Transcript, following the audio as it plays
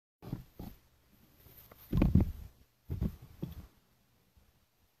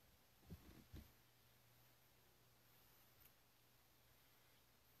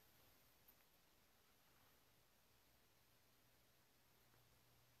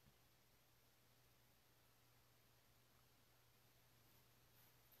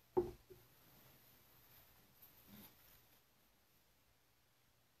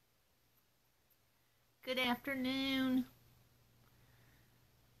Good afternoon.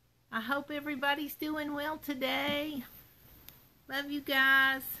 I hope everybody's doing well today. Love you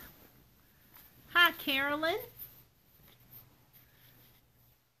guys. Hi, Carolyn.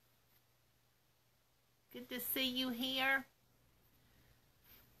 Good to see you here.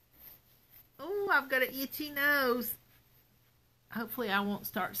 Oh, I've got an itchy nose. Hopefully I won't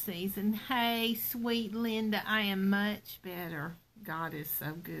start sneezing. Hey, sweet Linda, I am much better. God is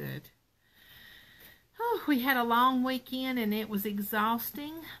so good. Oh, we had a long weekend and it was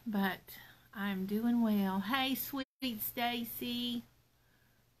exhausting, but I'm doing well. Hey, sweet Stacy.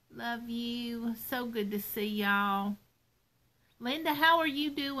 Love you. So good to see y'all. Linda, how are you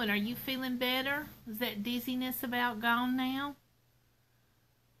doing? Are you feeling better? Is that dizziness about gone now?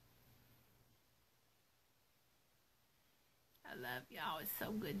 I love y'all. It's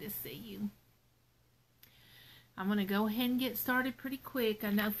so good to see you. I'm going to go ahead and get started pretty quick.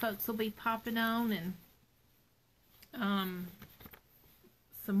 I know folks will be popping on and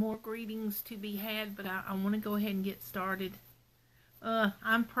some more greetings to be had, but I want to go ahead and get started.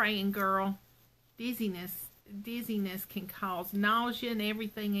 I'm praying, girl. Dizziness can cause nausea and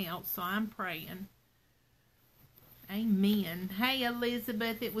everything else, so I'm praying. Amen. Hey,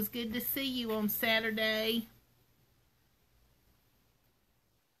 Elizabeth, it was good to see you on Saturday.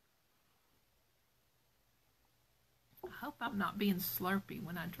 I hope I'm not being slurpy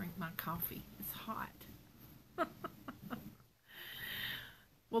when I drink my coffee. It's hot.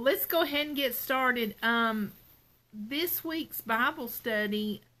 Well, let's go ahead and get started. This week's Bible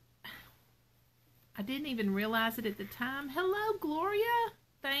study, I didn't even realize it at the time. Hello, Gloria.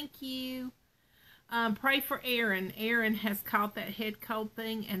 Thank you. Pray for Aaron. Aaron has caught that head cold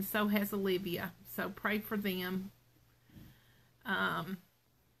thing, and so has Olivia. So pray for them.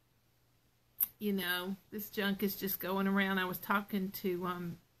 You know, this junk is just going around. I was talking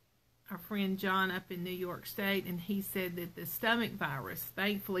to our friend John up in New York State, and he said that the stomach virus,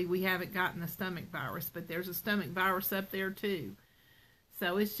 thankfully we haven't gotten the stomach virus, but there's a stomach virus up there too.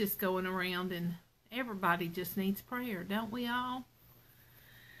 So it's just going around, and everybody just needs prayer, don't we all?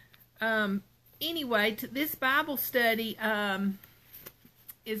 Anyway, this Bible study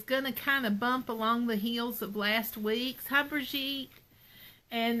is going to kind of bump along the heels of last week's. Hi, Brigitte.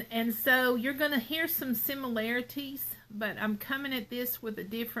 And so you're going to hear some similarities, but I'm coming at this with a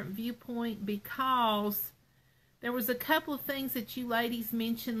different viewpoint because there was a couple of things that you ladies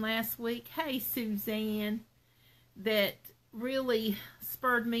mentioned last week. Hey, Suzanne, that really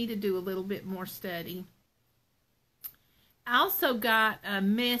spurred me to do a little bit more study. I also got a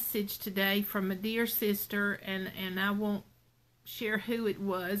message today from a dear sister, and I won't share who it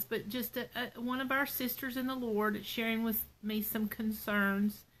was, but just one of our sisters in the Lord sharing with me some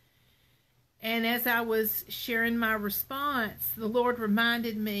concerns. And as I was sharing my response, the Lord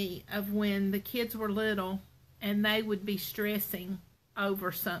reminded me of when the kids were little and they would be stressing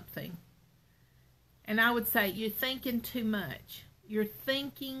over something. And I would say, you're thinking too much. You're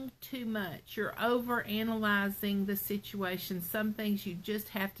thinking too much. You're over-analyzing the situation. Some things you just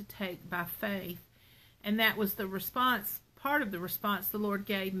have to take by faith. And that was the response, part of the response the Lord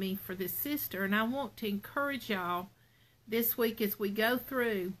gave me for this sister. And I want to encourage y'all this week as we go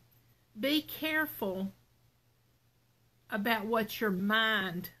through, be careful about what your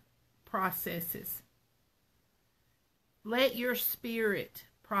mind processes. Let your spirit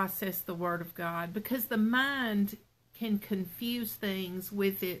process the Word of God, because the mind can confuse things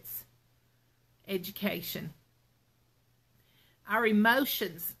with its education. Our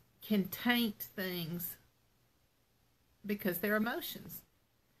emotions can taint things because they're emotions.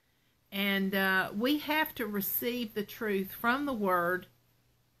 And we have to receive the truth from the Word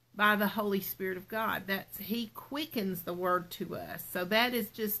by the Holy Spirit of God. He quickens the Word to us. So that is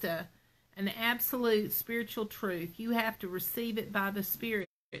just an absolute spiritual truth. You have to receive it by the Spirit.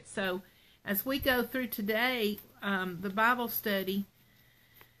 So as we go through today, the Bible study,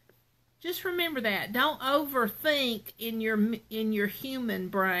 just remember that. Don't overthink in your human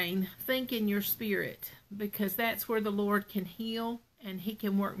brain. Think in your spirit, because that's where the Lord can heal and He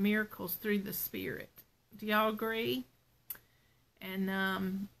can work miracles through the Spirit. Do y'all agree?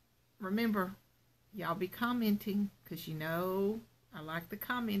 And remember, y'all be commenting, because you know I like the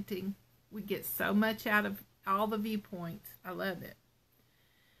commenting. We get so much out of all the viewpoints. I love it.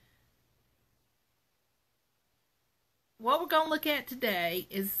 What we're going to look at today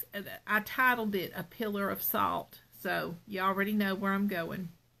is, I titled it A Pillar of Salt. So you already know where I'm going.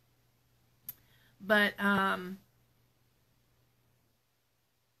 But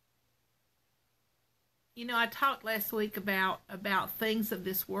you know, I talked last week about things of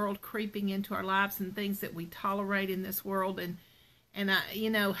this world creeping into our lives and things that we tolerate in this world. And I, you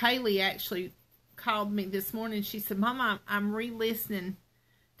know, Haley actually called me this morning. She said, Mama, I'm re-listening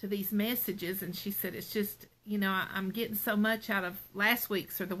to these messages. And she said, it's just, you know, I'm getting so much out of last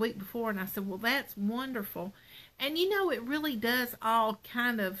week's or the week before. And I said, well, that's wonderful. And, you know, it really does all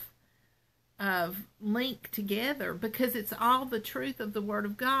kind of link together, because it's all the truth of the Word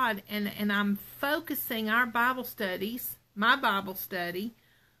of God. And I'm focusing our Bible studies, my Bible study,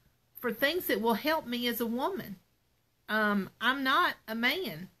 for things that will help me as a woman. I'm not a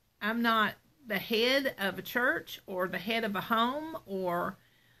man. I'm not the head of a church or the head of a home or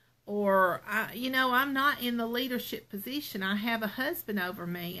I'm not in the leadership position. I have a husband over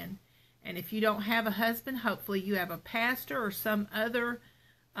me. And if you don't have a husband, hopefully you have a pastor or some other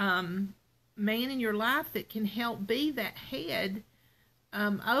man in your life that can help be that head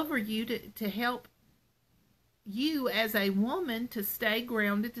over you to help you as a woman to stay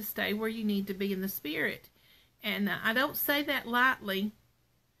grounded, to stay where you need to be in the Spirit. And I don't say that lightly,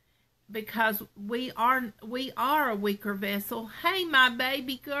 because we are a weaker vessel. Hey, my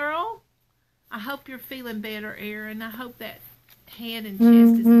baby girl. I hope you're feeling better, Erin. I hope that head and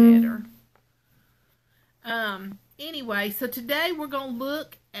chest is better. Anyway, so today we're going to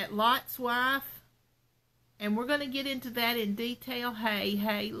look at Lot's wife, and we're going to get into that in detail. Hey,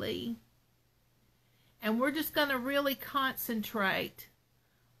 Haley. And we're just going to really concentrate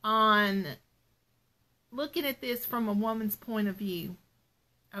on looking at this from a woman's point of view.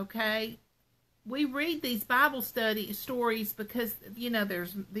 Okay? We read these Bible study stories because, you know,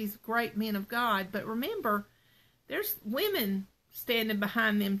 there's these great men of God. But remember, there's women standing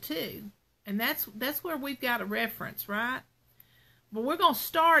behind them too. And that's where we've got a reference, right? But we're going to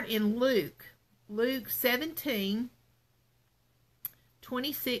start in Luke 17,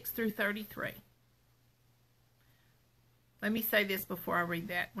 26 through 33. Let me say this before I read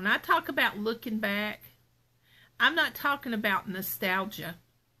that. When I talk about looking back, I'm not talking about nostalgia.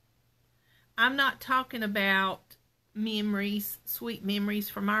 I'm not talking about memories, sweet memories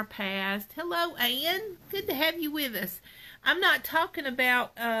from our past. Hello, Ann. Good to have you with us. I'm not talking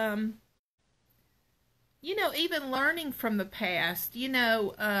about, even learning from the past,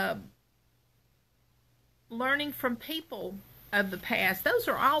 learning from people of the past. Those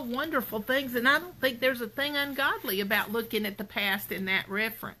are all wonderful things, and I don't think there's a thing ungodly about looking at the past in that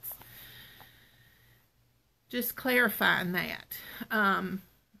reference. Just clarifying that.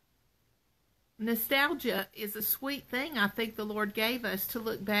 Nostalgia is a sweet thing I think the Lord gave us, to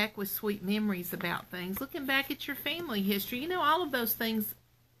look back with sweet memories about things. Looking back at your family history, all of those things,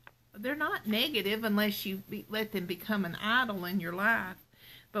 they're not negative unless you let them become an idol in your life.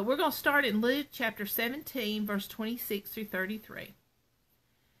 But we're going to start in Luke chapter 17, verse 26 through 33.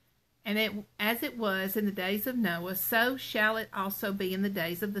 And as it was in the days of Noah, so shall it also be in the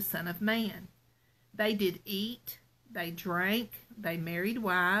days of the Son of Man. They did eat, they drank, they married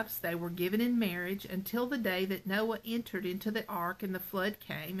wives, they were given in marriage, until the day that Noah entered into the ark, and the flood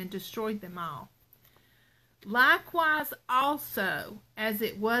came and destroyed them all. Likewise also, as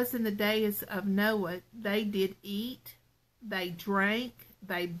it was in the days of Noah, they did eat, they drank,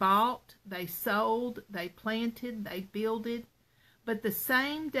 they bought, they sold, they planted, they builded. But the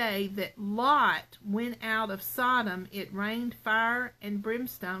same day that Lot went out of Sodom, it rained fire and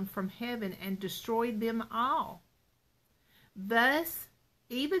brimstone from heaven and destroyed them all. Thus,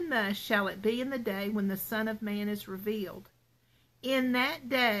 even thus shall it be in the day when the Son of Man is revealed. In that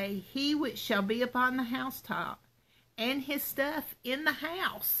day he which shall be upon the housetop, and his stuff in the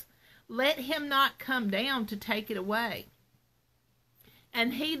house, let him not come down to take it away.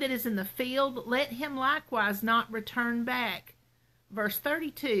 And he that is in the field, let him likewise not return back. Verse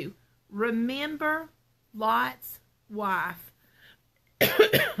 32, remember Lot's wife.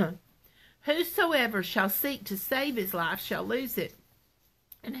 Whosoever shall seek to save his life shall lose it,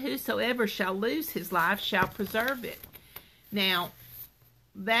 and whosoever shall lose his life shall preserve it. Now,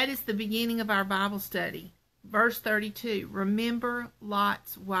 that is the beginning of our Bible study. Verse 32, remember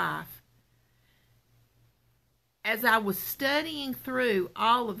Lot's wife. As I was studying through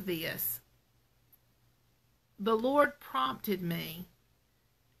all of this, the Lord prompted me,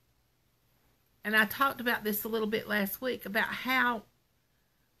 and I talked about this a little bit last week, about how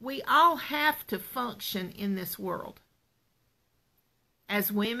we all have to function in this world.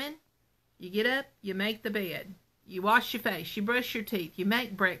 As women, you get up, you make the bed, you wash your face, you brush your teeth, you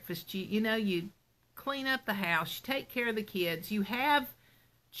make breakfast, you clean up the house, you take care of the kids, you have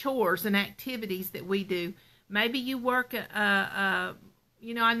chores and activities that we do. Maybe you work I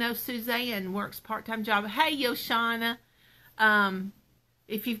know Suzanne works part-time job. Hey, Yoshana,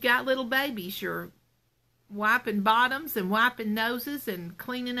 if you've got little babies, you're wiping bottoms and wiping noses and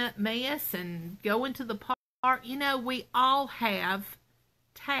cleaning up mess and going to the park. We all have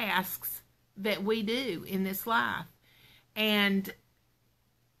tasks that we do in this life. And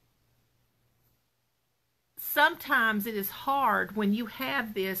sometimes it is hard when you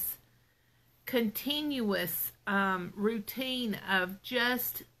have this continuous routine of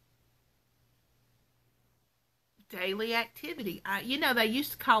just daily activity. They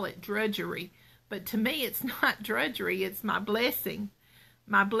used to call it drudgery, but to me it's not drudgery. It's my blessing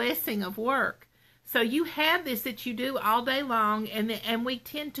of work. So you have this that you do all day long, and we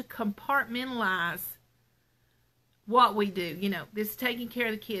tend to compartmentalize what we do. This is taking care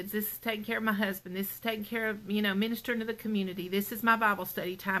of the kids. This is taking care of my husband. This is taking care of, ministering to the community. This is my Bible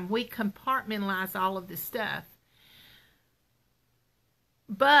study time. We compartmentalize all of this stuff.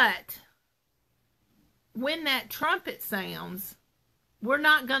 But when that trumpet sounds, we're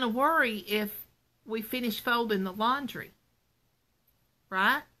not going to worry if we finish folding the laundry,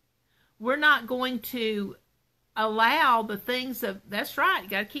 right? We're not going to allow the things that's right, you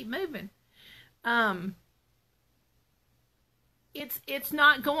got to keep moving. It's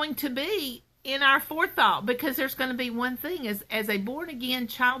not going to be in our forethought, because there's going to be one thing, as a born again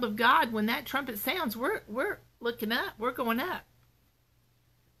child of God, when that trumpet sounds, we're looking up, we're going up.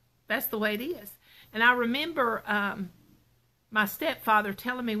 That's the way it is. And I remember my stepfather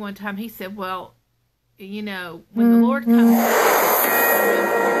telling me one time, he said, well, when the Lord comes back,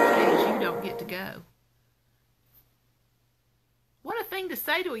 you don't get to go. What a thing to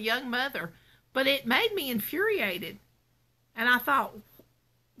say to a young mother. But it made me infuriated. And I thought,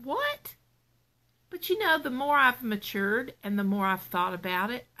 what? But the more I've matured and the more I've thought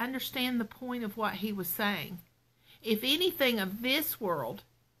about it, I understand the point of what he was saying. If anything of this world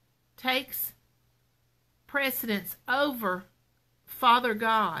takes precedence over Father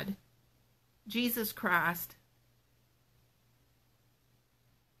God, Jesus Christ,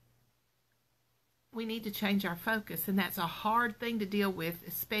 we need to change our focus. And that's a hard thing to deal with,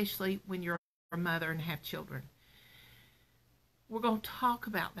 especially when you're a mother and have children. We're going to talk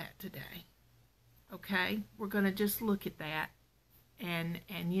about that today. Okay? We're going to just look at that. And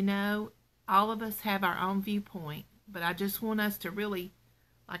all of us have our own viewpoint. But I just want us to really,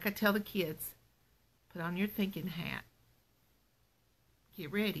 like I tell the kids, put on your thinking hat.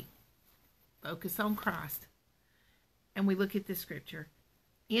 Get ready. Focus on Christ. And we look at this scripture.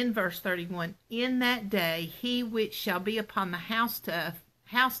 In verse 31, in that day, he which shall be upon the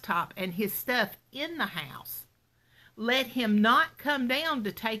housetop and his stuff in the house, let him not come down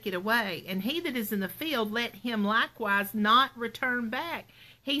to take it away. And he that is in the field, let him likewise not return back.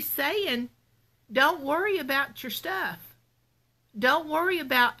 He's saying, don't worry about your stuff. Don't worry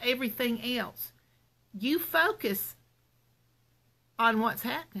about everything else. You focus on what's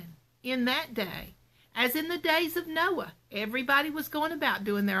happening in that day. As in the days of Noah, everybody was going about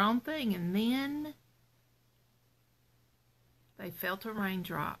doing their own thing. And then they felt a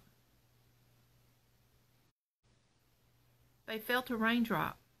raindrop. They felt a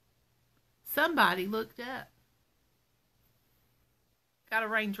raindrop. Somebody looked up. Got a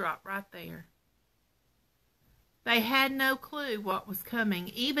raindrop right there. They had no clue what was coming,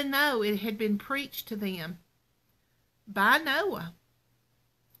 even though it had been preached to them by Noah.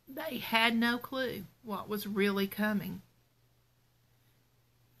 They had no clue what was really coming.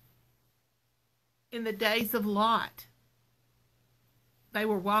 In the days of Lot, they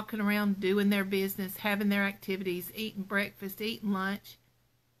were walking around doing their business, having their activities, eating breakfast, eating lunch,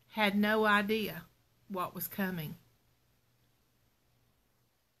 had no idea what was coming.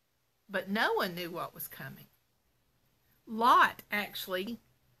 But Noah knew what was coming. Lot actually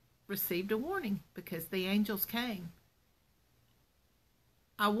received a warning because the angels came.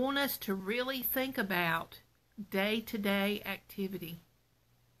 I want us to really think about day-to-day activity.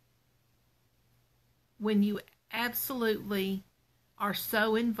 When you absolutely are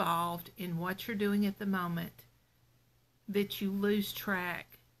so involved in what you're doing at the moment that you lose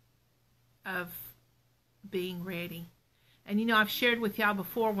track of being ready. And I've shared with y'all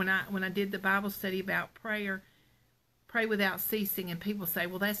before when I did the Bible study about prayer, pray without ceasing, and people say,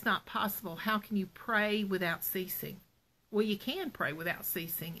 well, that's not possible. How can you pray without ceasing? Well, you can pray without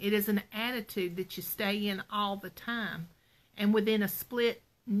ceasing. It is an attitude that you stay in all the time. And within a split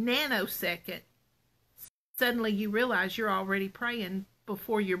nanosecond, suddenly you realize you're already praying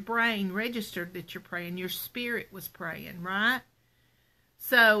before your brain registered that you're praying. Your spirit was praying, right?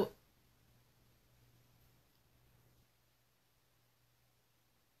 So,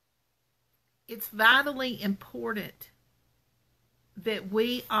 it's vitally important that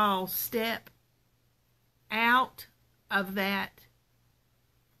we all step out of that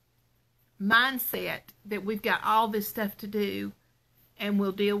mindset that we've got all this stuff to do and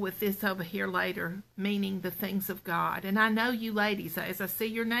we'll deal with this over here later, meaning the things of God. And I know you ladies, as I see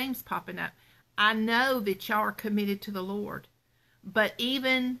your names popping up, I know that y'all are committed to the Lord, but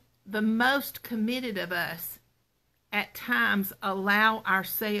even the most committed of us at times allow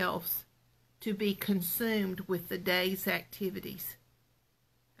ourselves to be consumed with the day's activities.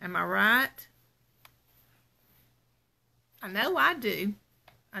 Am I right? I know I do.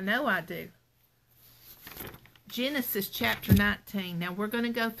 I know I do. Genesis chapter 19. Now we're going to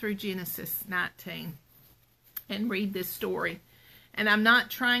go through Genesis 19 and read this story. And I'm not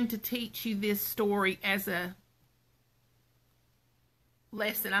trying to teach you this story as a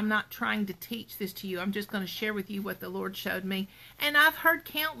lesson. I'm not trying to teach this to you. I'm just going to share with you what the Lord showed me. And I've heard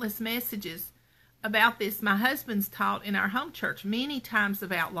countless messages about this. My husband's taught in our home church many times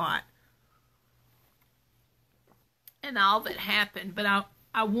about Lot and all that happened. But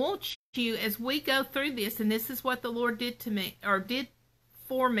I want you, as we go through this, and this is what the Lord did to me, or did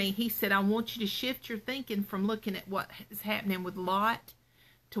for me. He said, I want you to shift your thinking from looking at what is happening with Lot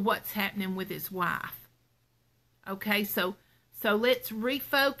to what's happening with his wife. Okay, so let's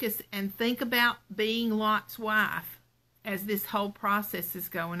refocus and think about being Lot's wife as this whole process is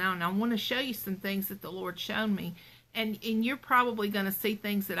going on. I want to show you some things that the Lord showed me. And you're probably going to see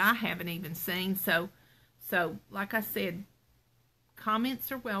things that I haven't even seen. So like I said,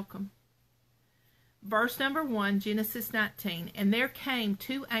 comments are welcome. Verse number 1, Genesis 19. And there came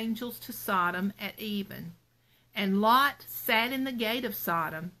 2 angels to Sodom at even. And Lot sat in the gate of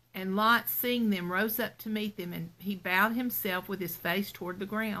Sodom. And Lot, seeing them, rose up to meet them, and he bowed himself with his face toward the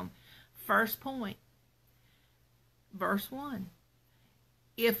ground. First point, verse 1.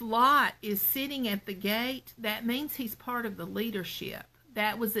 If Lot is sitting at the gate, that means he's part of the leadership.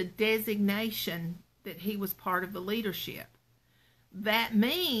 That was a designation that he was part of the leadership. That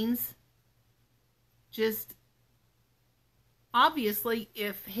means, just obviously,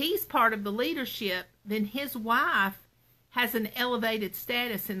 if he's part of the leadership, then his wife has an elevated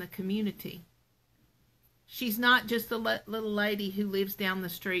status in the community. She's not just a little lady who lives down the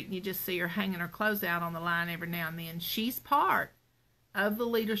street and you just see her hanging her clothes out on the line every now and then. She's part of the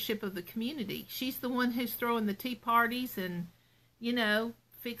leadership of the community. She's the one who's throwing the tea parties and,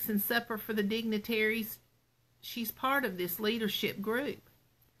 fixing supper for the dignitaries. She's part of this leadership group.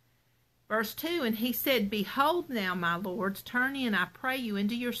 Verse 2, and he said, Behold now, my lords, turn in, I pray you,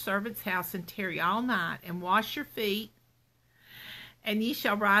 into your servant's house, and tarry all night, and wash your feet, and ye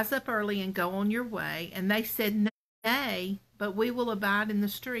shall rise up early and go on your way. And they said, Nay, but we will abide in the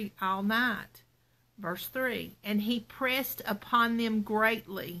street all night. Verse 3, and he pressed upon them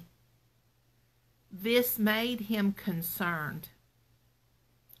greatly. This made him concerned.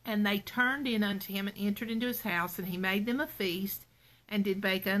 And they turned in unto him and entered into his house, and he made them a feast, and did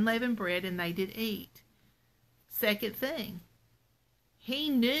bake unleavened bread, and they did eat. Second thing, he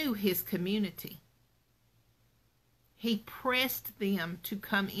knew his community. He pressed them to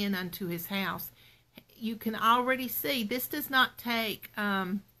come in unto his house. You can already see this does not take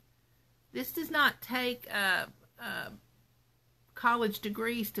college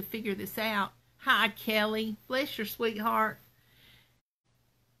degrees to figure this out. Hi, Kelly. Bless your sweetheart.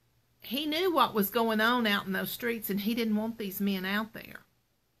 He knew what was going on out in those streets, and he didn't want these men out there.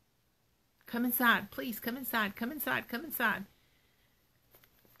 Come inside, please. Come inside. Come inside. Come inside.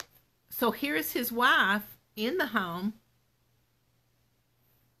 So here is his wife in the home.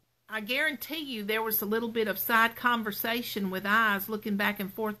 I guarantee you there was a little bit of side conversation with eyes looking back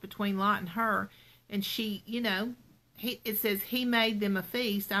and forth between Lot and her. And she, it says he made them a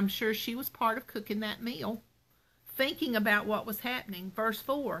feast. I'm sure she was part of cooking that meal, thinking about what was happening. Verse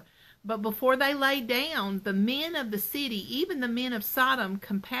 4, but before they lay down, the men of the city, even the men of Sodom,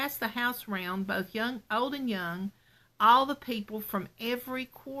 compassed the house round, both old and young, all the people from every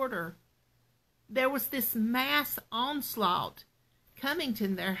quarter. There was this mass onslaught coming to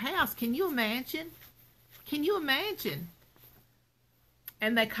their house. Can you imagine? Can you imagine?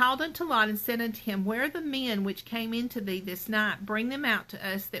 And they called unto Lot and said unto him, Where are the men which came into thee this night? Bring them out to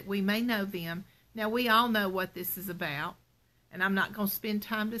us, that we may know them. Now, we all know what this is about, and I'm not going to spend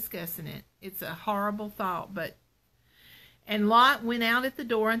time discussing it. It's a horrible thought, but... And Lot went out at the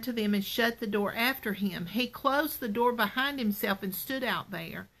door unto them and shut the door after him. He closed the door behind himself and stood out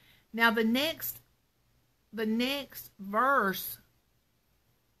there. Now, the next verse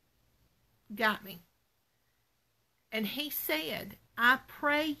got me. And he said, I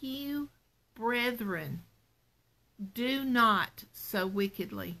pray you, brethren, do not so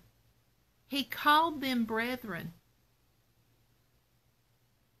wickedly. He called them brethren.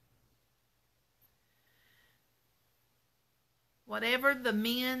 Whatever the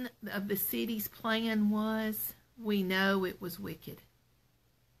men of the city's plan was, we know it was wicked.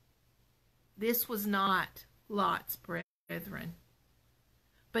 This was not Lot's brethren.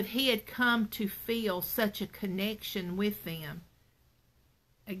 but he had come to feel such a connection with them.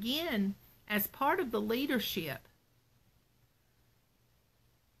 Again, as part of the leadership.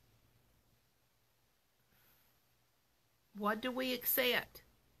 What do we accept?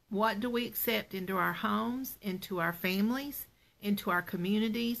 What do we accept into our homes, into our families, into our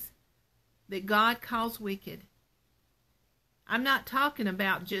communities that God calls wicked? I'm not talking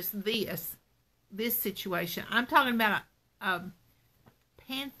about just this situation. I'm talking about a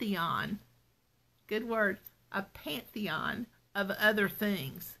pantheon, good word, a pantheon of other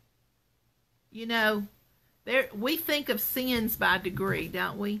things. You know, we think of sins by degree,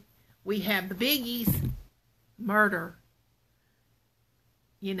 don't we? We have the biggies, murder,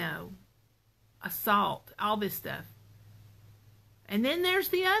 assault, all this stuff. And then there's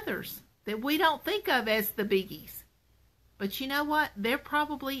the others that we don't think of as the biggies. But you know what? They're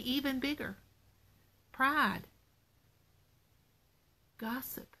probably even bigger. Pride,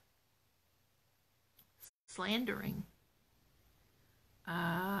 gossip, slandering,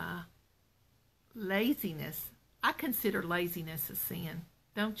 laziness. I consider laziness a sin,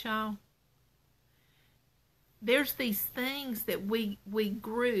 don't y'all? There's these things that we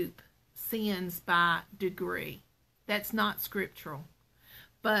group sins by degree. That's not scriptural.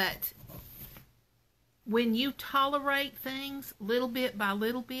 But when you tolerate things little bit by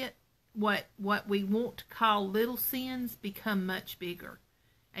little bit, what we want to call little sins become much bigger.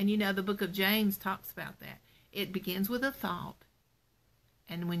 And the book of James talks about that. It begins with a thought.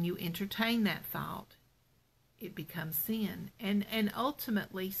 And when you entertain that thought, it becomes sin. And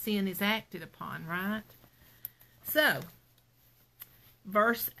ultimately, sin is acted upon, right? So,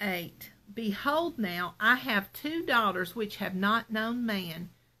 verse 8. Behold now, I have 2 daughters which have not known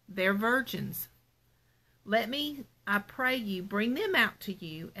man. They're virgins. Let me, I pray you, bring them out to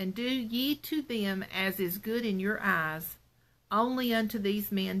you, and do ye to them as is good in your eyes. Only unto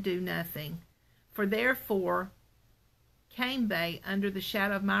these men do nothing. For therefore came they under the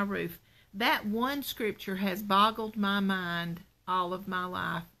shadow of my roof. That one scripture has boggled my mind all of my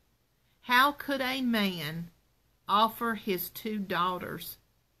life. How could a man offer his 2 daughters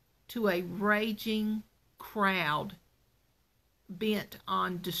to a raging crowd bent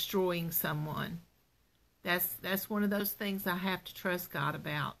on destroying someone? That's one of those things I have to trust God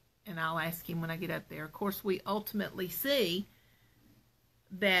about, and I'll ask him when I get up there. Of course, we ultimately see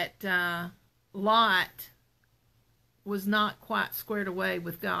that Lot was not quite squared away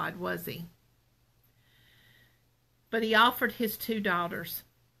with God, was he? But he offered his 2 daughters,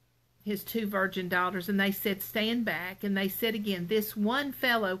 his 2 virgin daughters, and they said, stand back. And they said again, this one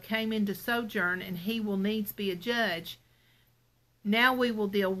fellow came in to sojourn, and he will needs be a judge. Now we will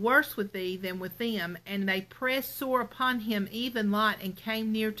deal worse with thee than with them. And they pressed sore upon him, even Lot, and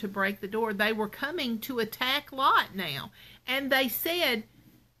came near to break the door. They were coming to attack Lot now. And they said,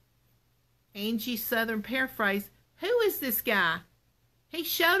 Angie's Southern paraphrase, who is this guy? He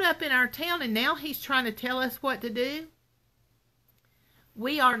showed up in our town and now he's trying to tell us what to do.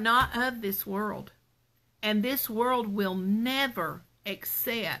 We are not of this world. And this world will never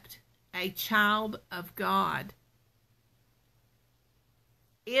accept a child of God.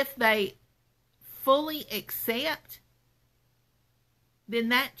 If they fully accept, then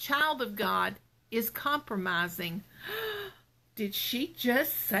that child of God is compromising. Did she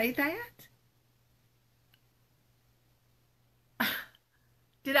just say that?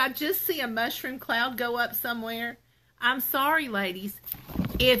 Did I just see a mushroom cloud go up somewhere? I'm sorry, ladies.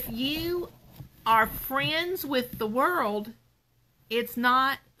 If you are friends with the world, it's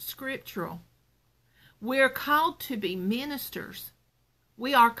not scriptural. We're called to be ministers.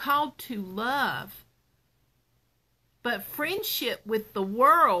 We are called to love. But friendship with the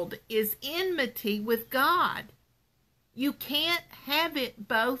world is enmity with God. You can't have it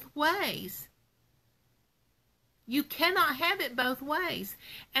both ways. You cannot have it both ways.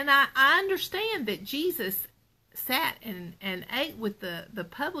 And I understand that Jesus sat and ate with the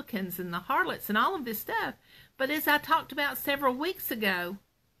publicans and the harlots and all of this stuff. But as I talked about several weeks ago,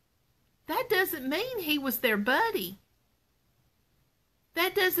 that doesn't mean he was their buddy.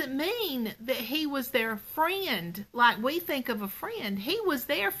 That doesn't mean that he was their friend like we think of a friend. He was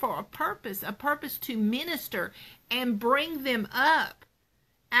there for a purpose to minister and bring them up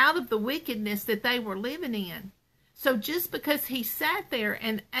out of the wickedness that they were living in. So just because he sat there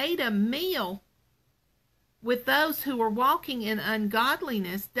and ate a meal with those who were walking in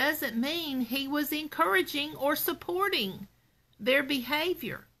ungodliness doesn't mean he was encouraging or supporting their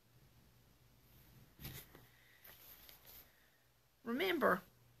behavior. Remember,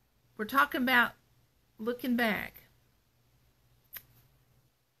 we're talking about looking back.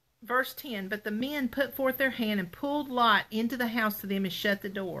 verse 10, but the men put forth their hand and pulled Lot into the house to them and shut the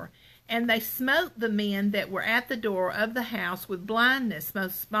door. And they smote the men that were at the door of the house with blindness,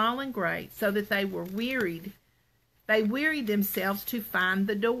 both small and great, so that they were wearied. They wearied themselves to find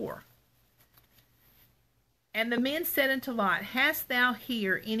the door. And the men said unto Lot, hast thou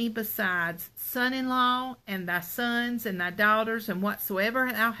here any besides son-in-law, and thy sons, and thy daughters, and whatsoever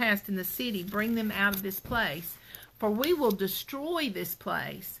thou hast in the city, bring them out of this place, for we will destroy this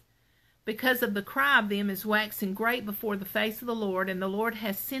place. Because of the cry of them is waxing great before the face of the Lord, and the Lord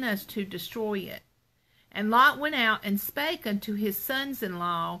hath sent us to destroy it. And Lot went out and spake unto his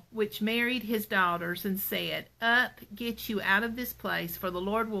sons-in-law, which married his daughters, and said, Up, get you out of this place, for the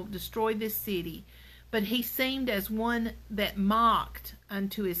Lord will destroy this city. But he seemed as one that mocked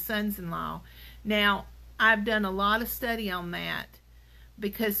unto his sons-in-law. Now, I've done a lot of study on that,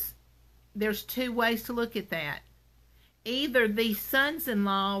 because there's two ways to look at that. Either these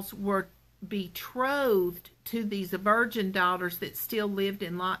sons-in-laws were betrothed to these virgin daughters that still lived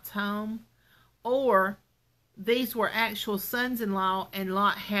in Lot's home, or these were actual sons-in-law and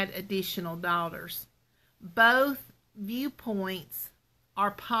Lot had additional daughters. Both viewpoints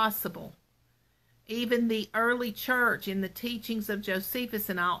are possible. Even the early church, in the teachings of Josephus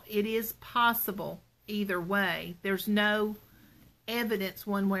and all, it is possible either way. There's no evidence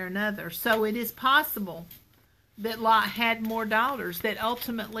one way or another. So it is possible that Lot had more daughters that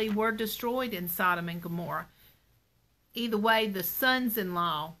ultimately were destroyed in Sodom and Gomorrah. Either way, the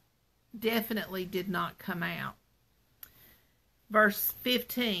sons-in-law definitely did not come out. Verse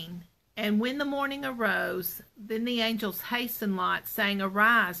 15, and when the morning arose, then the angels hastened Lot, saying,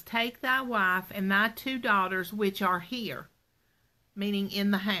 Arise, take thy wife and thy 2 daughters which are here, meaning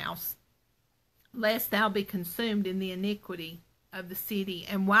in the house, lest thou be consumed in the iniquity of the city.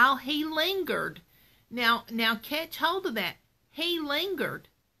 And while he lingered, now catch hold of that. He lingered.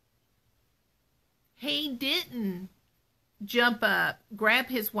 He didn't jump up, grab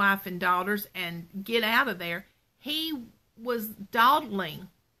his wife and daughters, and get out of there. He was dawdling.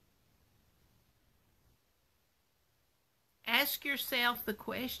 Ask yourself the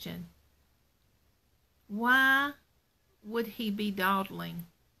question, why would he be dawdling?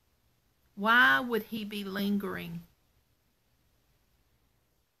 Why would he be lingering?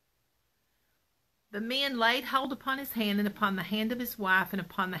 The men laid hold upon his hand, and upon the hand of his wife, and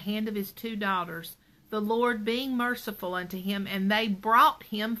upon the hand of his 2 daughters, the Lord being merciful unto him, and they brought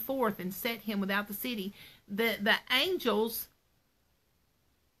him forth and set him without the city. The angels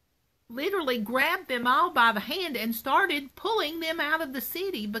literally grabbed them all by the hand and started pulling them out of the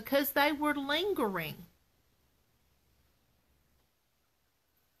city because they were lingering.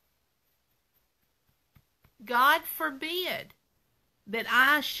 God forbid that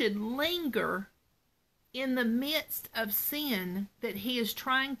I should linger in the midst of sin that he is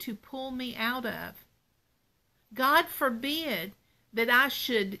trying to pull me out of. God forbid that I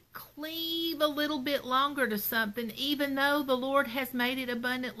should cleave a little bit longer to something, even though the Lord has made it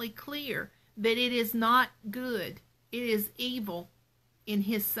abundantly clear that it is not good. It is evil in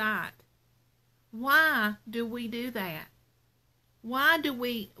his sight. Why do we do that? Why do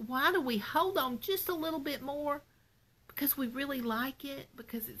we hold on just a little bit more? Because we really like it,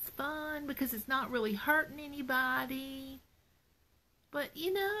 because it's fun, because it's not really hurting anybody. But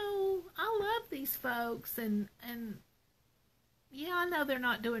I love these folks, and yeah, I know they're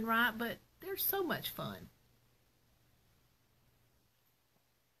not doing right, but they're so much fun.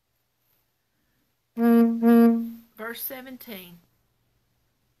 Verse 17.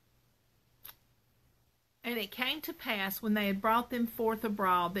 And it came to pass, when they had brought them forth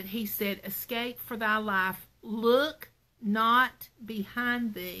abroad, that he said, Escape for thy life, look not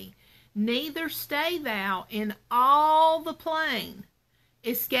behind thee, neither stay thou in all the plain.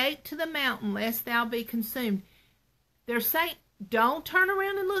 Escape to the mountain, lest thou be consumed. They're saying, don't turn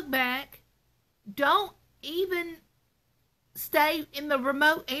around and look back. Don't even stay in the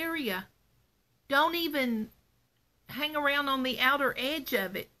remote area. Don't even hang around on the outer edge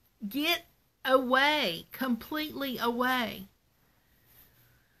of it. Get away, completely away.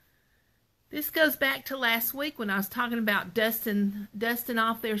 This goes back to last week when I was talking about dusting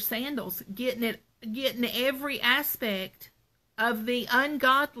off their sandals, getting every aspect of the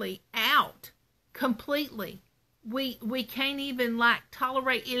ungodly out completely. We can't even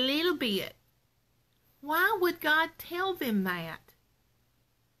tolerate a little bit. Why would God tell them that?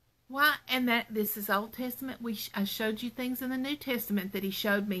 Why? And that this is Old Testament. I showed you things in the New Testament that he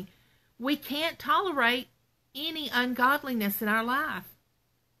showed me. We can't tolerate any ungodliness in our life.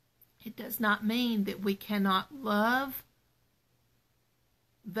 It does not mean that we cannot love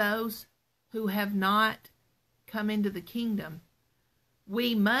those who have not come into the kingdom.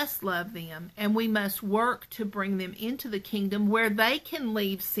 We must love them, and we must work to bring them into the kingdom where they can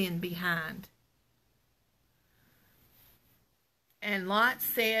leave sin behind. And Lot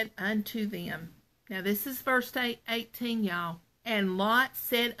said unto them, now this is verse 18, y'all. And Lot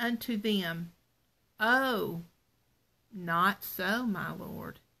said unto them, Oh, not so, my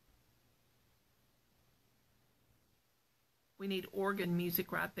Lord. We need organ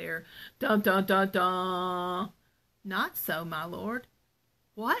music right there. Dun, dun, dun, dun. Not so, my Lord.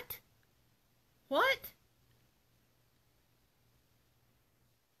 What? What?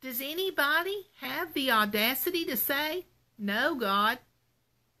 Does anybody have the audacity to say, no, God?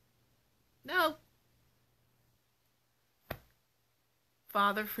 No.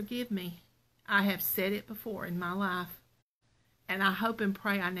 Father, forgive me. I have said it before in my life, and I hope and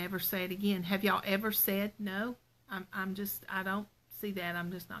pray I never say it again. Have y'all ever said, no, I don't see that.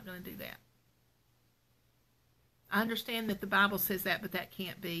 I'm just not going to do that. I understand that the Bible says that, but that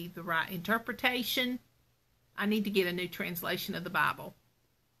can't be the right interpretation. I need to get a new translation of the Bible.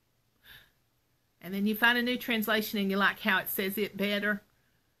 And then you find a new translation and you like how it says it better.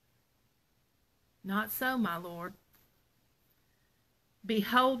 Not so, my Lord.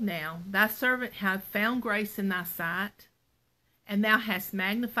 Behold now, thy servant hath found grace in thy sight, and thou hast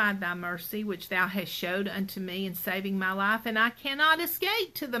magnified thy mercy, which thou hast showed unto me in saving my life, and I cannot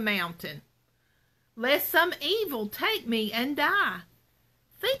escape to the mountain, lest some evil take me and die.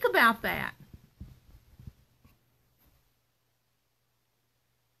 Think about that.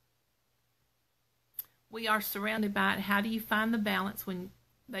 We are surrounded by it. How do you find the balance when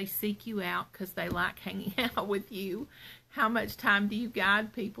they seek you out because they like hanging out with you? How much time do you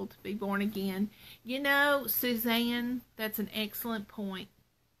guide people to be born again? You know, Suzanne, that's an excellent point.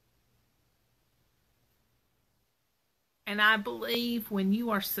 And I believe when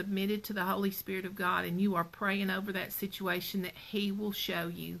you are submitted to the Holy Spirit of God and you are praying over that situation, that He will show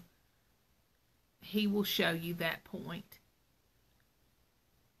you. He will show you that point.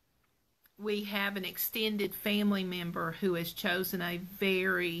 We have an extended family member who has chosen a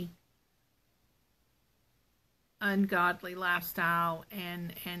very ungodly lifestyle,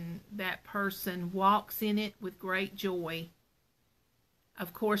 and that person walks in it with great joy.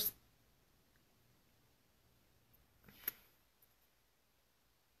 Of course,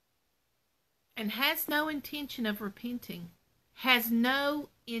 and has no intention of repenting, has no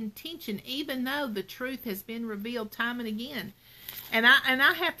intention, even though the truth has been revealed time and again. And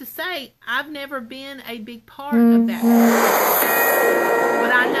I have to say, I've never been a big part of that person.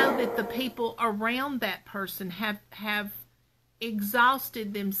 But I know that the people around that person have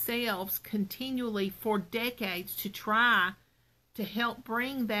exhausted themselves continually for decades to try to help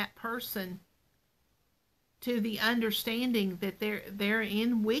bring that person to the understanding that they're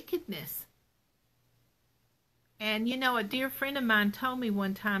in wickedness. And, you know, a dear friend of mine told me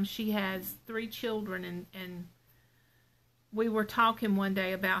one time she has 3 children, and we were talking one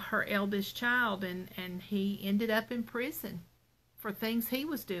day about her eldest child, and he ended up in prison for things he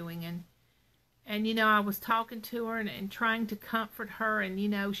was doing. And you know, I was talking to her and trying to comfort her, and, you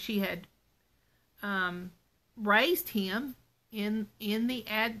know, she had raised him in the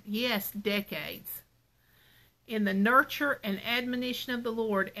decades, in the nurture and admonition of the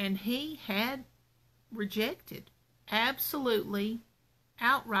Lord, and he had rejected, absolutely,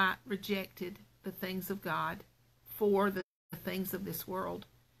 outright rejected the things of God for the things of this world.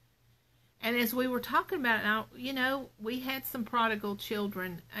 And as we were talking about it, now, you know, we had some prodigal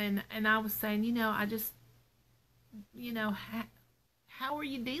children, and I was saying, you know, I just, you know, how are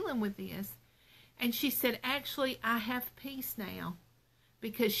you dealing with this? And she said, actually, I have peace now,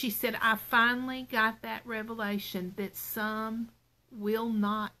 because she said, I finally got that revelation that some will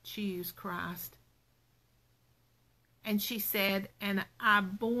not choose Christ. And she said, and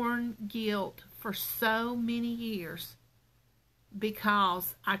I've borne guilt for so many years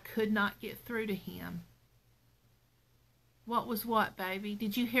because I could not get through to him. What was what, baby?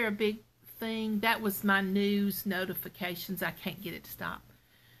 Did you hear a big thing? That was my news notifications. I can't get it to stop.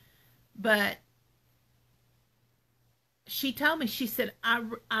 But she told me, she said, I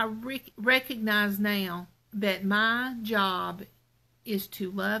recognize now that my job is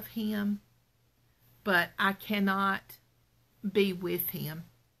to love him, but I cannot be with him.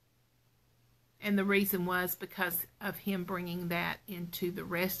 And the reason was because of him bringing that into the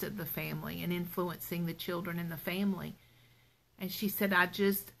rest of the family and influencing the children in the family. And she said, I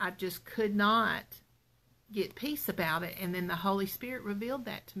just could not get peace about it. And then the Holy Spirit revealed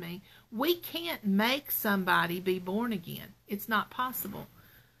that to me. We can't make somebody be born again. It's not possible.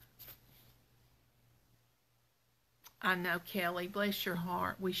 I know, Kelly, bless your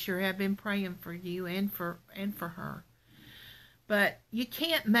heart. We sure have been praying for you and for her. But you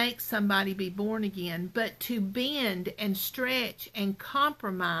can't make somebody be born again. But to bend and stretch and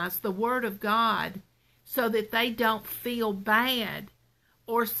compromise the Word of God so that they don't feel bad,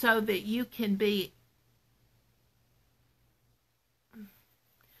 or so that you can be...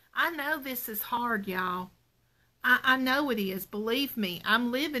 I know this is hard, y'all. I know it is. Believe me,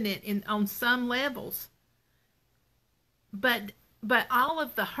 I'm living it on some levels. But all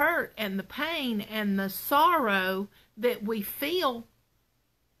of the hurt and the pain and the sorrow that we feel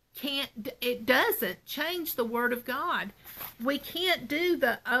it doesn't change the Word of God. We can't do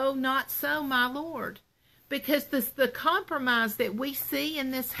the, oh, not so, my Lord. Because the compromise that we see in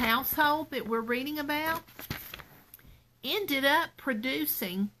this household that we're reading about ended up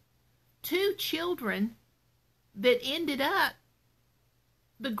producing 2 children that ended up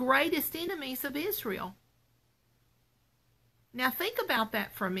the greatest enemies of Israel. Now think about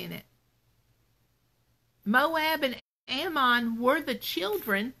that for a minute. Moab and Ammon were the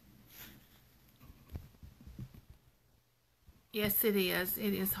children. Yes, it is.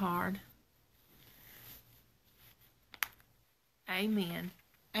 It is hard. Amen.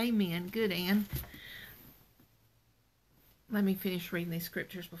 Amen. Good, Ann. Let me finish reading these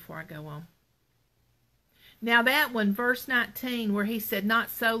scriptures before I go on. Now that one, verse 19, where he said, "Not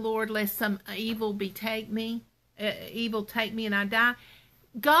so, Lord, lest some evil take me and I die."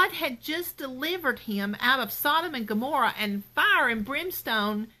 God had just delivered him out of Sodom and Gomorrah and fire and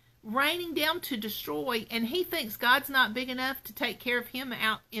brimstone raining down to destroy, and he thinks God's not big enough to take care of him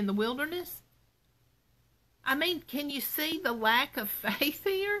out in the wilderness? I mean, can you see the lack of faith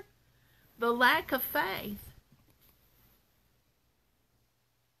here? The lack of faith.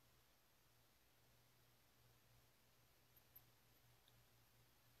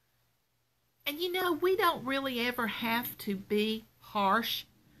 And you know, we don't really ever have to be harsh.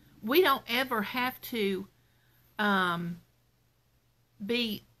 We don't ever have to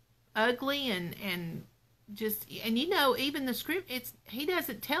be ugly and just, and you know, even the script, he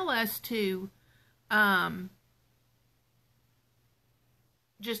doesn't tell us to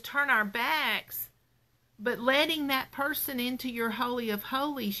just turn our backs, but letting that person into your holy of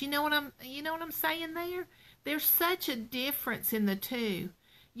holies. You know what I'm saying there? There's such a difference in the two.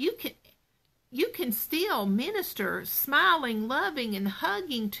 You can still minister, smiling, loving, and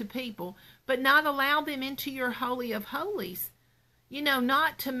hugging to people, but not allow them into your holy of holies. You know,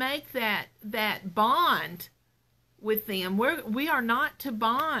 not to make that bond with them. We are not to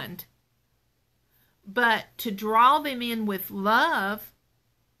bond, but to draw them in with love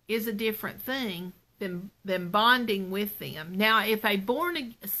is a different thing than bonding with them. Now, if a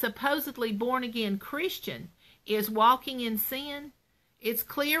supposedly born again Christian is walking in sin, it's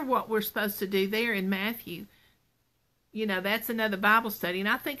clear what we're supposed to do there in Matthew. You know, that's another Bible study, and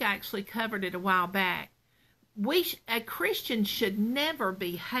I think I actually covered it a while back. A Christian should never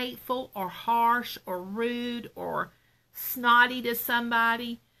be hateful or harsh or rude or snotty to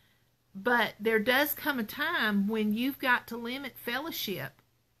somebody, but there does come a time when you've got to limit fellowship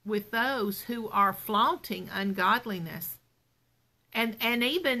with those who are flaunting ungodliness and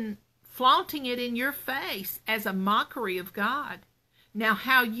even flaunting it in your face as a mockery of God. Now,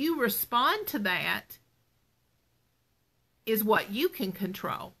 how you respond to that is what you can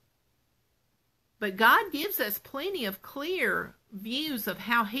control. But God gives us plenty of clear views of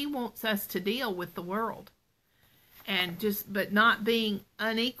how he wants us to deal with the world. But not being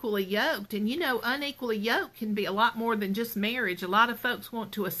unequally yoked. And you know, unequally yoked can be a lot more than just marriage. A lot of folks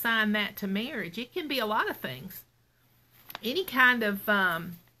want to assign that to marriage. It can be a lot of things. Any kind of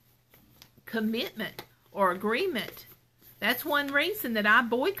commitment or agreement. That's one reason that I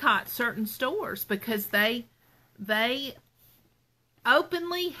boycott certain stores, because they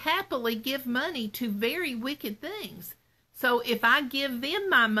openly, happily give money to very wicked things. So if I give them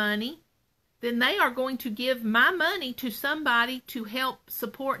my money, then they are going to give my money to somebody to help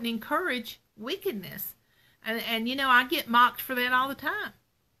support and encourage wickedness. And you know, I get mocked for that all the time.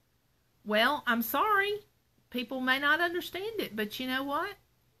 Well, I'm sorry. People may not understand it, but you know what?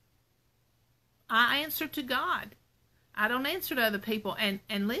 I answer to God. I don't answer to other people.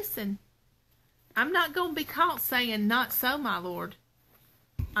 And listen, I'm not going to be caught saying, "Not so, my Lord."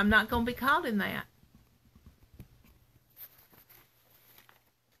 I'm not going to be caught in that.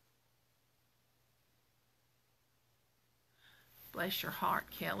 Bless your heart,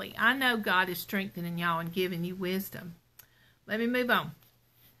 Kelly. I know God is strengthening y'all and giving you wisdom. Let me move on.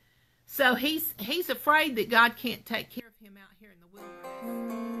 So he's afraid that God can't take care of him out here in the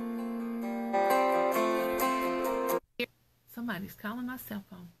wilderness. Somebody's calling my cell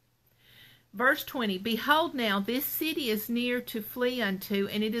phone. Verse 20, "Behold now, this city is near to flee unto,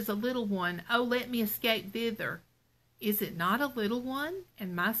 and it is a little one. Oh, let me escape thither, Is it not a little one?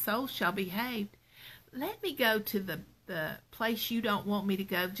 And my soul shall be saved. Let me go to the place you don't want me to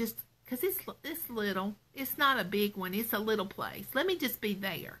go, just because it's little. It's not a big one. It's a little place. Let me just be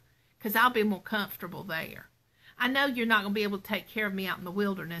there, because I'll be more comfortable there. I know you're not going to be able to take care of me out in the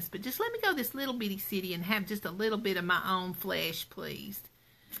wilderness, but just let me go to this little bitty city and have just a little bit of my own flesh, please.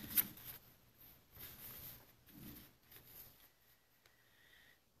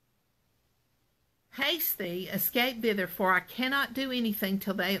 Haste thee, escape thither, for I cannot do anything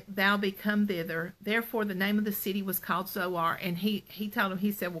till thou be come thither. Therefore the name of the city was called Zoar. And he told him,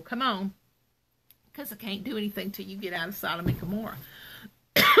 he said, well, come on, because I can't do anything till you get out of Sodom and Gomorrah.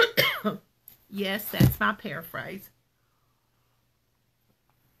 Yes, that's my paraphrase.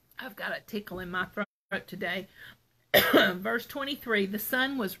 I've got a tickle in my throat today. Verse 23, the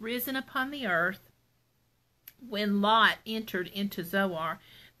sun was risen upon the earth when Lot entered into Zoar.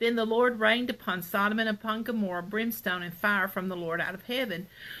 Then the Lord rained upon Sodom and upon Gomorrah brimstone and fire from the Lord out of heaven.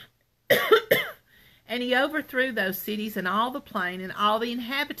 And he overthrew those cities and all the plain and all the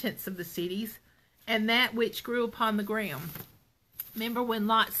inhabitants of the cities and that which grew upon the ground. Remember when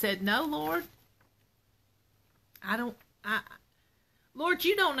Lot said, no, Lord, Lord,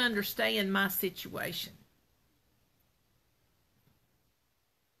 you don't understand my situation.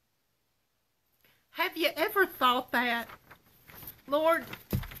 Have you ever thought that? Lord,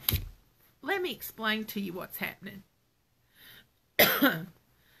 let me explain to you what's happening.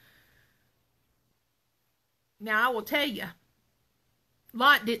 Now, I will tell you,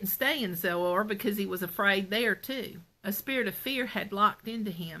 Lot didn't stay in Zoar because he was afraid there too. A spirit of fear had locked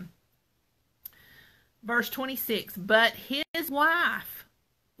into him. Verse 26, but his wife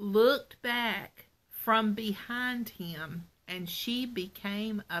looked back from behind him, and she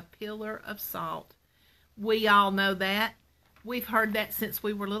became a pillar of salt. We all know that. We've heard that since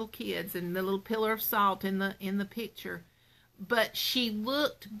we were little kids, and the little pillar of salt in the picture. But she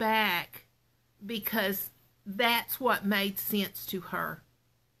looked back because that's what made sense to her.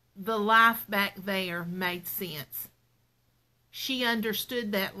 The life back there made sense. She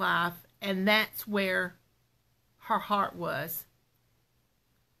understood that life, and that's where her heart was.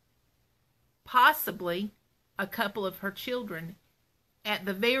 Possibly a couple of her children, at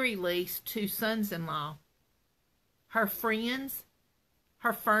the very least 2 sons-in-law. Her friends,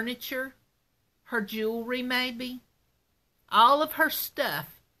 her furniture, her jewelry maybe, all of her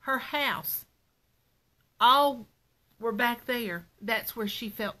stuff, her house, all were back there. That's where she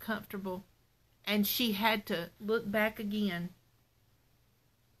felt comfortable. And she had to look back again.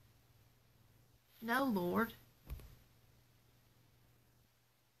 No, Lord.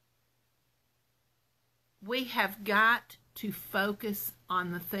 We have got to focus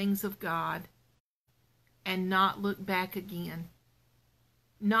on the things of God and not look back again.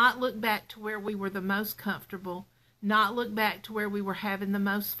 Not look back to where we were the most comfortable. Not look back to where we were having the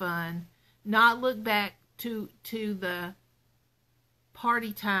most fun. Not look back to the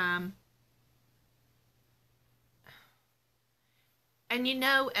party time. And you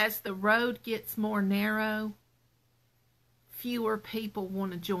know, as the road gets more narrow, fewer people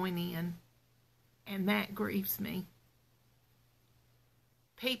want to join in. And that grieves me.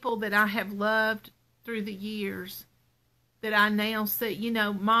 People that I have loved through the years, that I now see, you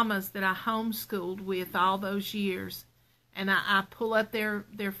know, mamas that I homeschooled with all those years, and I pull up their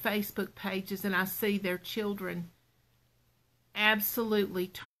Facebook pages and I see their children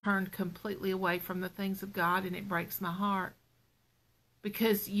absolutely turned completely away from the things of God, and it breaks my heart.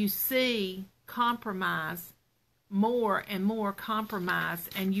 Because you see compromise, more and more compromise,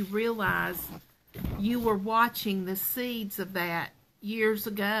 and you realize you were watching the seeds of that years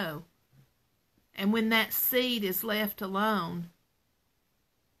ago. And when that seed is left alone,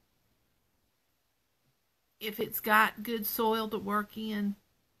 if it's got good soil to work in,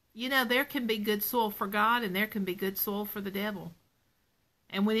 you know, there can be good soil for God and there can be good soil for the devil.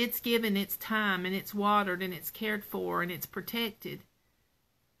 And when it's given its time and it's watered and it's cared for and it's protected,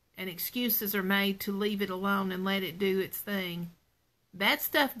 and excuses are made to leave it alone and let it do its thing, that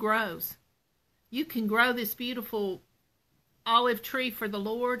stuff grows. You can grow this beautiful olive tree for the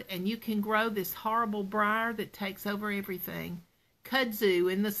Lord, and you can grow this horrible briar that takes over everything.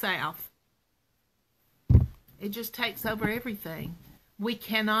 Kudzu in the South. It just takes over everything. We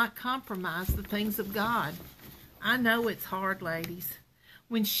cannot compromise the things of God. I know it's hard, ladies.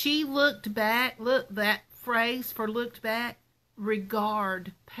 When she looked back, look, that phrase for looked back,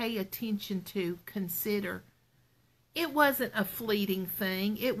 regard, pay attention to, consider. It wasn't a fleeting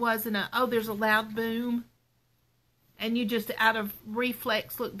thing. It wasn't a, oh, there's a loud boom, and you just out of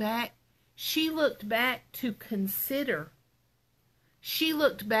reflex look back. She looked back to consider. She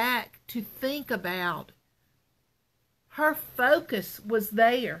looked back to think about Her focus was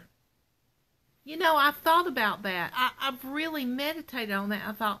there. You know, I've thought about that. I've really meditated on that.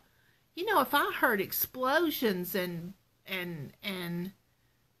 I thought, you know, if I heard explosions and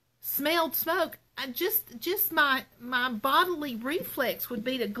smelled smoke, I just my bodily reflex would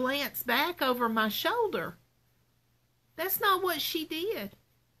be to glance back over my shoulder. That's not what she did.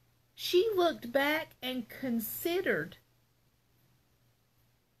 She looked back and considered.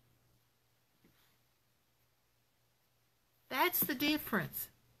 That's the difference.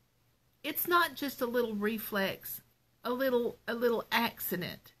 It's not just a little reflex, a little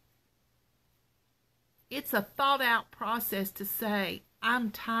accident. It's a thought out process to say,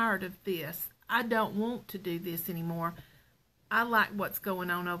 I'm tired of this. I don't want to do this anymore. I like what's going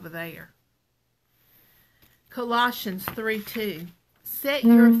on over there. Colossians 3:2. Set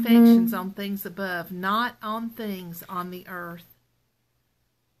your affections on things above, not on things on the earth.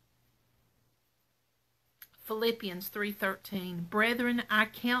 Philippians 3:13. Brethren, I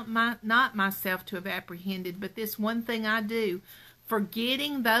count not myself to have apprehended, but this one thing I do,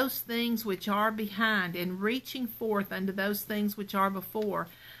 forgetting those things which are behind, and reaching forth unto those things which are before,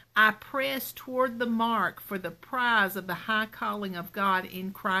 I press toward the mark for the prize of the high calling of God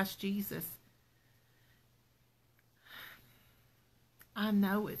in Christ Jesus. I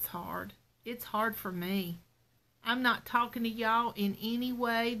know it's hard. It's hard for me. I'm not talking to y'all in any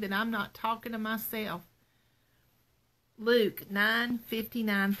way that I'm not talking to myself. Luke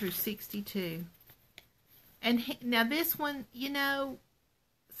 9:59 through 62. And now this one, you know,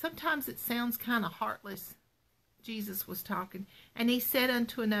 sometimes it sounds kind of heartless. Jesus was talking. And he said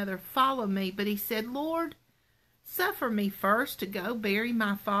unto another, Follow me. But he said, Lord, suffer me first to go bury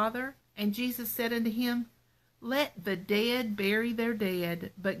my father. And Jesus said unto him, Let the dead bury their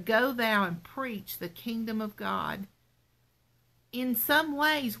dead, but go thou and preach the kingdom of God. In some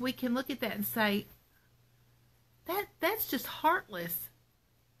ways, we can look at that and say, that's just heartless.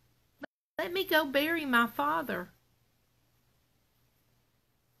 Let me go bury my father.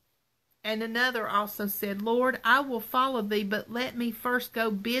 And another also said, Lord, I will follow thee, but let me first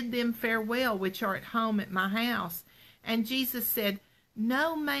go bid them farewell, which are at home at my house. And Jesus said,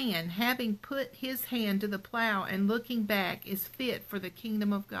 No man, having put his hand to the plow and looking back, is fit for the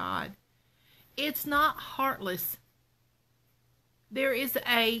kingdom of God. It's not heartless. There is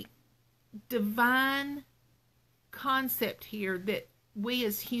a divine concept here that we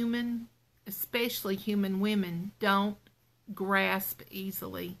as human, especially human women, don't grasp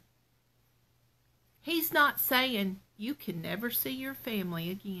easily. He's not saying you can never see your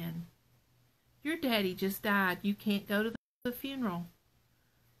family again. Your daddy just died. You can't go to the funeral.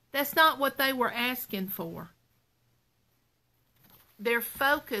 That's not what they were asking for. Their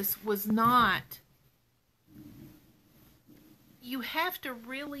focus was not. You have to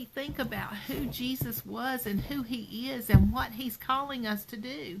really think about who Jesus was and who he is and what he's calling us to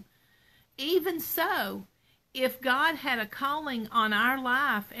do. Even so, if God had a calling on our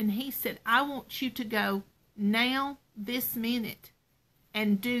life and he said, I want you to go now, this minute,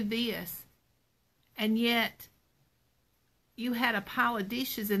 and do this, and yet you had a pile of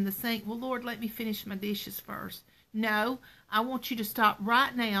dishes in the sink, well, Lord, let me finish my dishes first. No, I want you to stop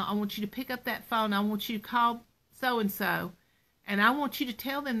right now. I want you to pick up that phone. I want you to call so-and-so, and I want you to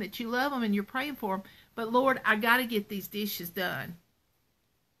tell them that you love them and you're praying for them. But, Lord, I got to get these dishes done.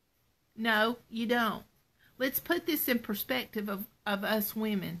 No, you don't. Let's put this in perspective of us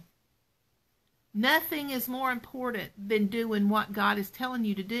women. Nothing is more important than doing what God is telling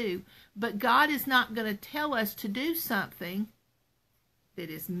you to do. But God is not going to tell us to do something that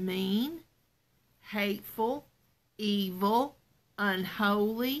is mean, hateful, evil,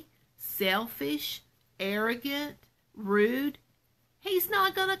 unholy, selfish, arrogant, rude. He's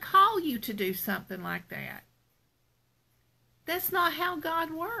not going to call you to do something like that. That's not how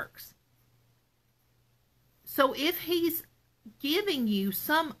God works. So if he's giving you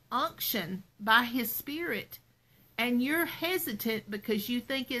some unction by his Spirit and you're hesitant because you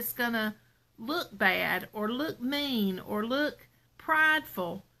think it's going to look bad or look mean or look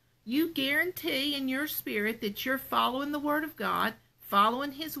prideful, you guarantee in your spirit that you're following the Word of God,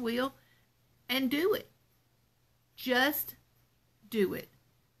 following his will, and do it. Just do it.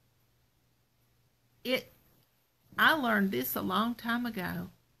 I learned this a long time ago.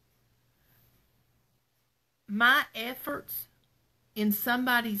 My efforts in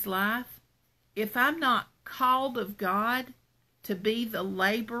somebody's life, if I'm not called of God to be the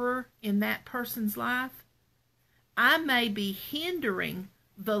laborer in that person's life, I may be hindering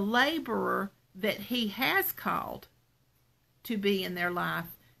the laborer that he has called to be in their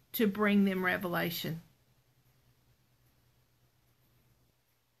life to bring them revelation.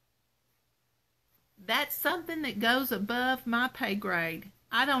 That's something that goes above my pay grade.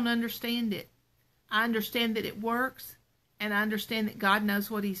 I don't understand it. I understand that it works, and I understand that God knows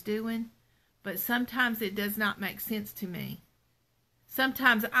what He's doing, but sometimes it does not make sense to me.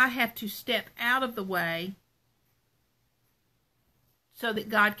 Sometimes I have to step out of the way so that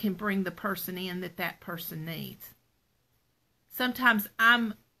God can bring the person in that person needs. Sometimes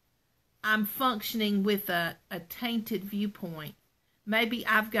I'm functioning with a tainted viewpoint. Maybe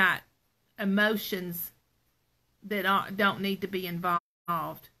I've got emotions that don't need to be involved.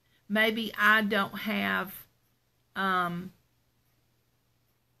 Maybe I don't have, I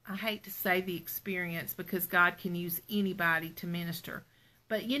hate to say the experience, because God can use anybody to minister.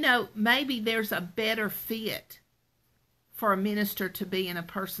 But, maybe there's a better fit for a minister to be in a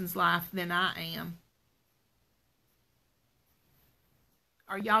person's life than I am.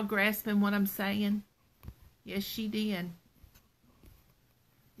 Are y'all grasping what I'm saying? Yes, she did.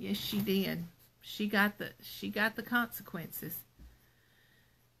 Yes, she did. She got the consequences.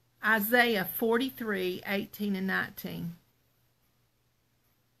 Isaiah 43:18 and 19.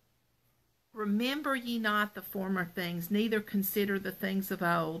 Remember ye not the former things, neither consider the things of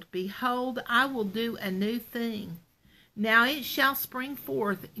old. Behold, I will do a new thing. Now it shall spring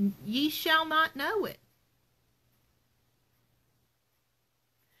forth, and ye shall not know it.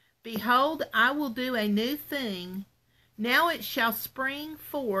 Behold, I will do a new thing. Now it shall spring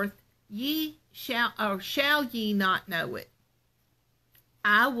forth, shall ye not know it?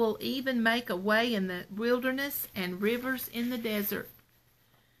 I will even make a way in the wilderness and rivers in the desert.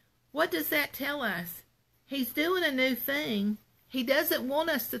 What does that tell us? He's doing a new thing. He doesn't want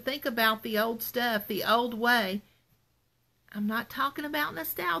us to think about the old stuff, the old way. I'm not talking about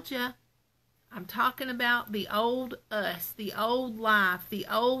nostalgia. I'm talking about the old us, the old life, the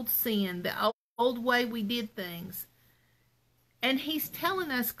old sin, the old way we did things. And He's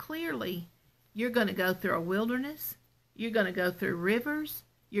telling us clearly, you're going to go through a wilderness. You're going to go through rivers.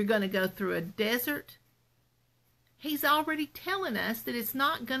 You're going to go through a desert. He's already telling us that it's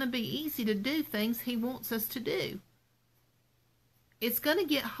not going to be easy to do things He wants us to do. It's going to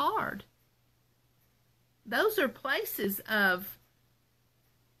get hard. Those are places of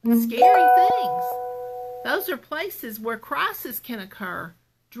scary things. Those are places where crisis can occur.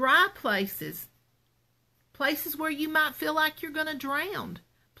 Dry places. Places where you might feel like you're going to drown.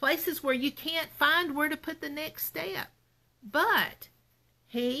 Places where you can't find where to put the next step. But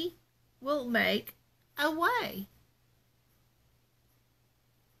He will make a way.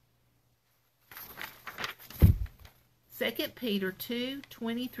 Second Peter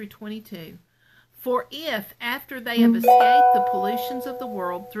 2:20 through 22. For if, after they have escaped the pollutions of the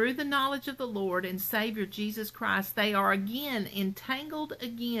world through the knowledge of the Lord and Savior Jesus Christ, they are again entangled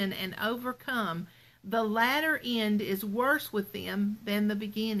again and overcome, the latter end is worse with them than the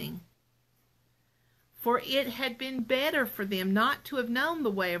beginning. For it had been better for them not to have known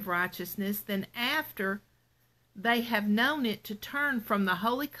the way of righteousness than after they have known it to turn from the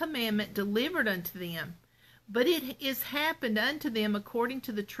holy commandment delivered unto them. But it is happened unto them according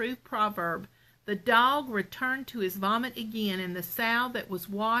to the true proverb, the dog returned to his vomit again, and the sow that was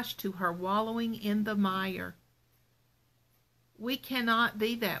washed to her wallowing in the mire. We cannot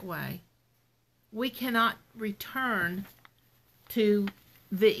be that way. We cannot return to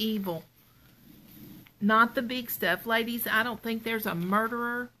the evil. Not the big stuff. Ladies, I don't think there's a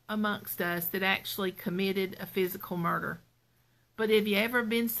murderer amongst us that actually committed a physical murder. But have you ever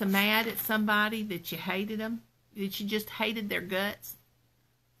been so mad at somebody that you hated them? That you just hated their guts?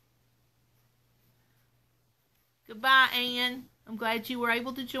 Goodbye, Ann. I'm glad you were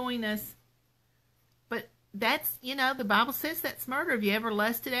able to join us. But that's, the Bible says that's murder. Have you ever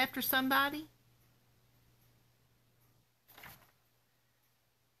lusted after somebody?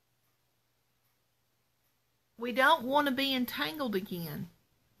 We don't want to be entangled again.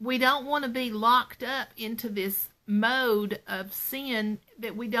 We don't want to be locked up into this mode of sin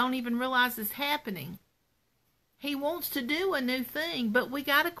that we don't even realize is happening. He wants to do a new thing, but we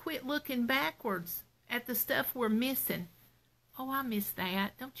got to quit looking backwards at the stuff we're missing. Oh, I miss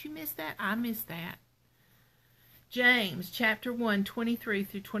that. Don't you miss that? I miss that. James chapter 1, 23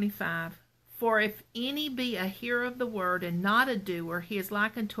 through 25. For if any be a hearer of the word and not a doer, he is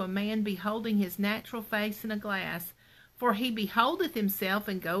like unto a man beholding his natural face in a glass. For he beholdeth himself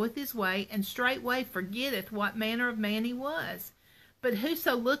and goeth his way, and straightway forgetteth what manner of man he was. But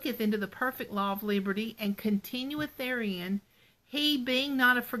whoso looketh into the perfect law of liberty, and continueth therein, he being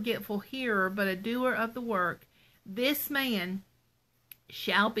not a forgetful hearer, but a doer of the work, this man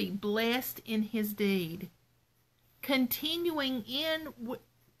shall be blessed in his deed. Continuing in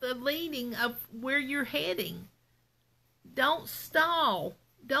the leading of where you're heading. Don't stall.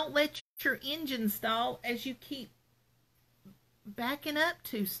 Don't let your engine stall as you keep backing up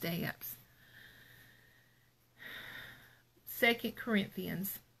 2 steps. 2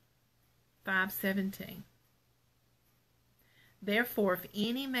 Corinthians 5:17. Therefore, if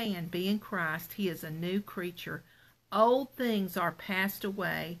any man be in Christ, he is a new creature. Old things are passed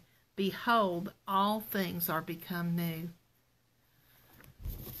away. Behold, all things are become new.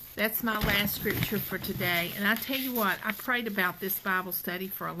 That's my last scripture for today. And I tell you what, I prayed about this Bible study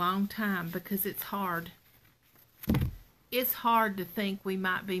for a long time because it's hard. It's hard to think we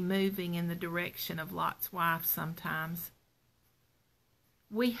might be moving in the direction of Lot's wife sometimes.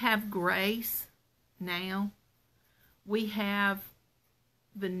 We have grace now. We have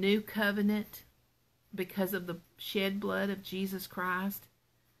the new covenant because of the shed blood of Jesus Christ.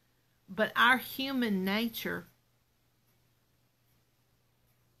 But our human nature,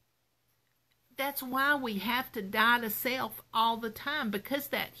 that's why we have to die to self all the time, because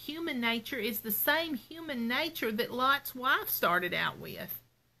that human nature is the same human nature that Lot's wife started out with.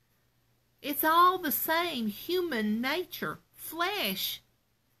 It's all the same human nature, flesh,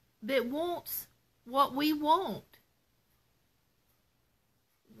 that wants what we want.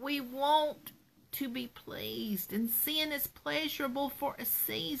 We want to be pleased, and sin is pleasurable for a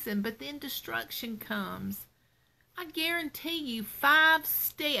season, but then destruction comes. I guarantee you 5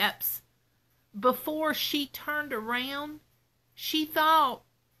 steps before she turned around, she thought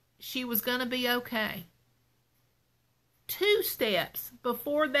she was going to be okay. 2 steps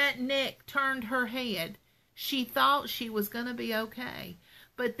before that neck turned her head, she thought she was going to be okay.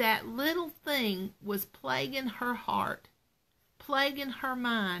 But that little thing was plaguing her heart, plaguing her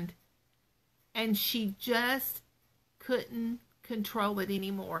mind, and she just couldn't control it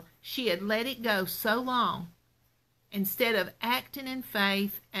anymore. She had let it go so long. Instead of acting in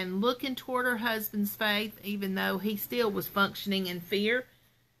faith and looking toward her husband's faith, even though he still was functioning in fear.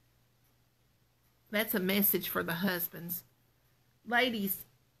 That's a message for the husbands. Ladies,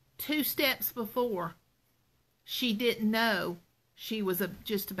 2 steps before, she didn't know she was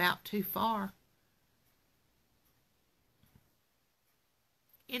just about too far.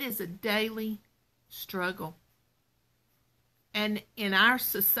 It is a daily struggle. And in our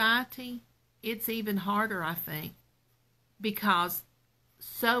society, it's even harder, I think, because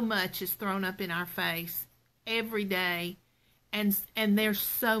so much is thrown up in our face every day, and there's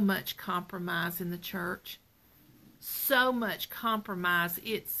so much compromise in the church. So much compromise,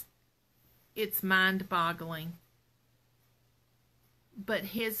 it's mind-boggling. But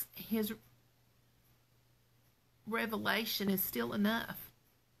his revelation is still enough.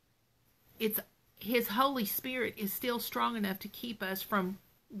 His Holy Spirit is still strong enough to keep us from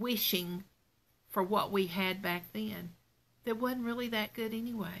wishing for what we had back then. That wasn't really that good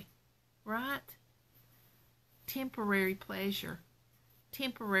anyway, right? Temporary pleasure,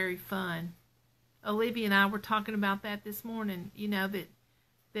 temporary fun. Olivia and I were talking about that this morning,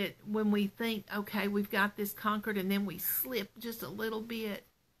 that when we think, okay, we've got this conquered, and then we slip just a little bit,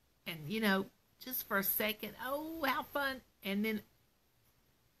 and, just for a second, oh, how fun, and then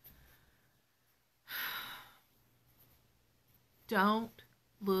don't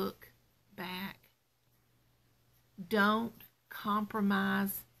look back. Don't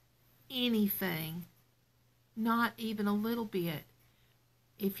compromise anything, not even a little bit.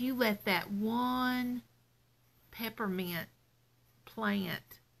 If you let that one peppermint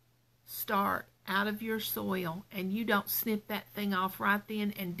plant start out of your soil and you don't snip that thing off right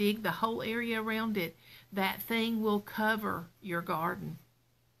then and dig the whole area around it, that thing will cover your garden.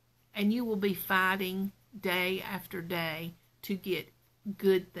 And you will be fighting day after day to get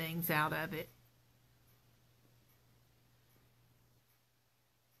good things out of it.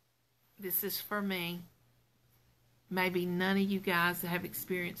 This is for me. Maybe none of you guys have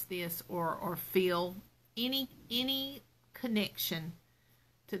experienced this or feel any connection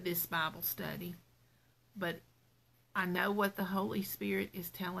to this Bible study. But I know what the Holy Spirit is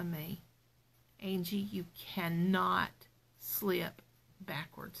telling me. Angie, you cannot slip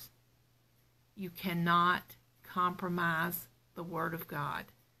backwards. You cannot compromise the Word of God.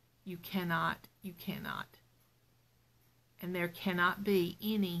 You cannot. And there cannot be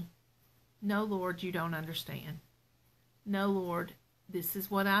any, no, Lord, you don't understand. No, Lord, this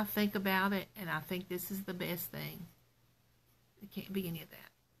is what I think about it, and I think this is the best thing. It can't be any of that.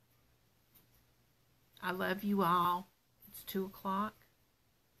 I love you all. It's 2:00.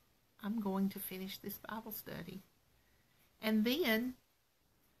 I'm going to finish this Bible study. And then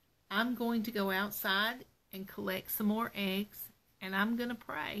I'm going to go outside and collect some more eggs, and I'm going to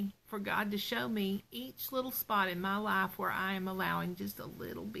pray for God to show me each little spot in my life where I am allowing just a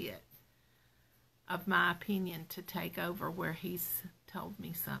little bit of my opinion to take over where He's told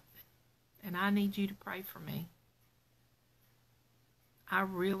me something. And I need you to pray for me. I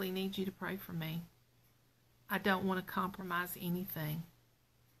really need you to pray for me. I don't want to compromise anything.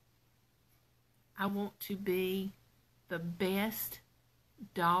 I want to be the best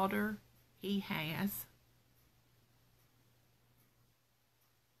daughter he has.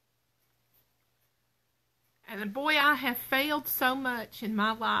 And boy, I have failed so much in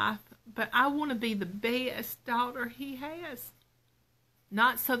my life, but I want to be the best daughter he has.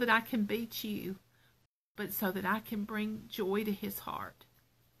 Not so that I can beat you, but so that I can bring joy to his heart.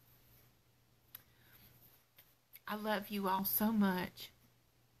 I love you all so much,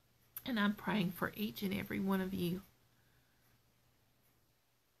 and I'm praying for each and every one of you.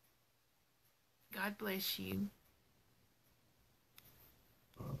 God bless you.